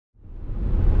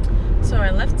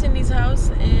left Cindy's house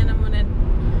and I'm on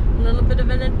a little bit of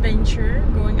an adventure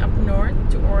going up north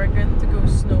to Oregon to go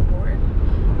snowboard.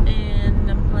 And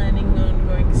I'm planning on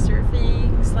going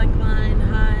surfing, slackline,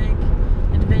 hike,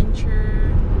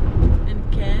 adventure,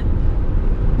 and camp.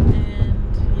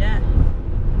 And yeah,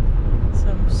 so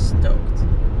I'm stoked.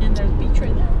 And there's a beach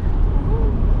right there.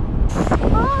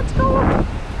 Oh, it's cold.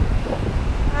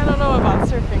 I don't know about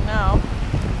surfing now.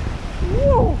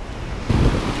 Woo!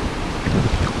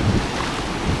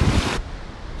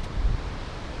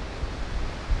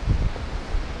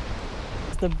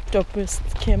 It's the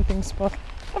dopest camping spot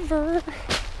ever.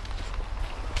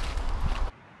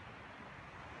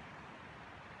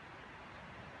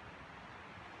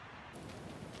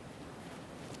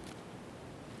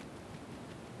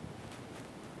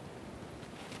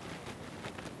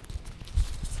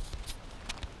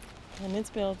 And it's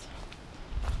built.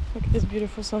 Look at this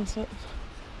beautiful sunset.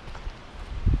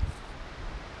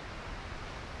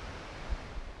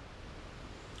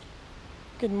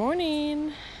 Good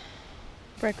morning.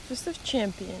 Breakfast of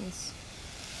champions.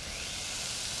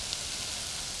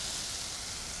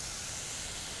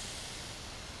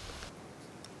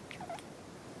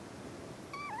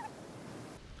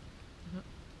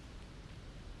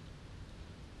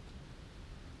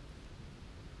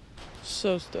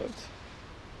 So stoked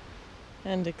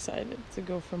and excited to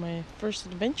go for my first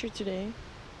adventure today.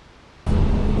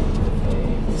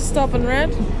 Stop and red.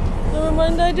 Never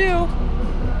mind, I do.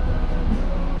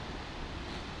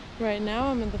 Right now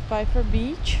I'm at the Pfeiffer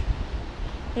Beach.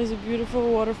 There's a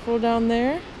beautiful waterfall down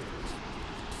there.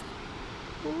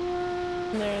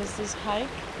 And there's this hike,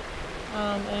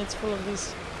 and it's full of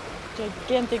these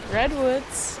gigantic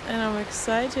redwoods, and I'm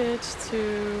excited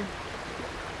to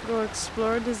go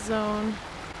explore the zone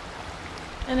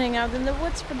and hang out in the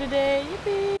woods for the day.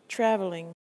 Yippee!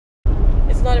 Traveling.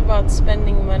 It's not about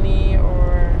spending money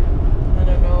or, I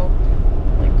don't know,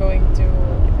 like going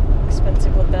to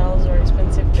expensive hotels or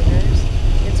expensive dinners.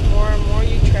 It's more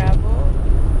you travel,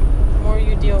 more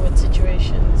you deal with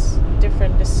situations,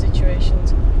 different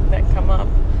situations that come up,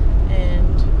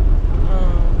 and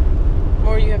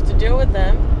more you have to deal with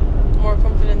them, more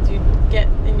confident you get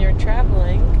in your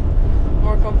traveling,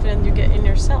 more confident you get in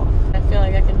yourself. I feel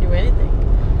like I can do anything.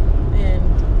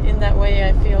 And in that way,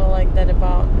 I feel like that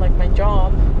about like my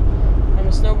job. I'm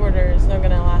a snowboarder. It's not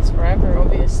gonna last forever,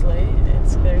 obviously.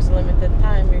 There's a limited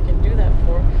time you can do that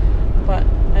for. But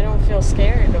I don't feel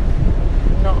scared of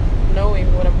not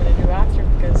knowing what I'm gonna do after,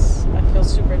 because I feel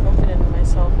super confident in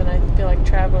myself, and I feel like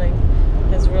traveling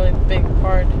is a really big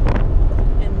part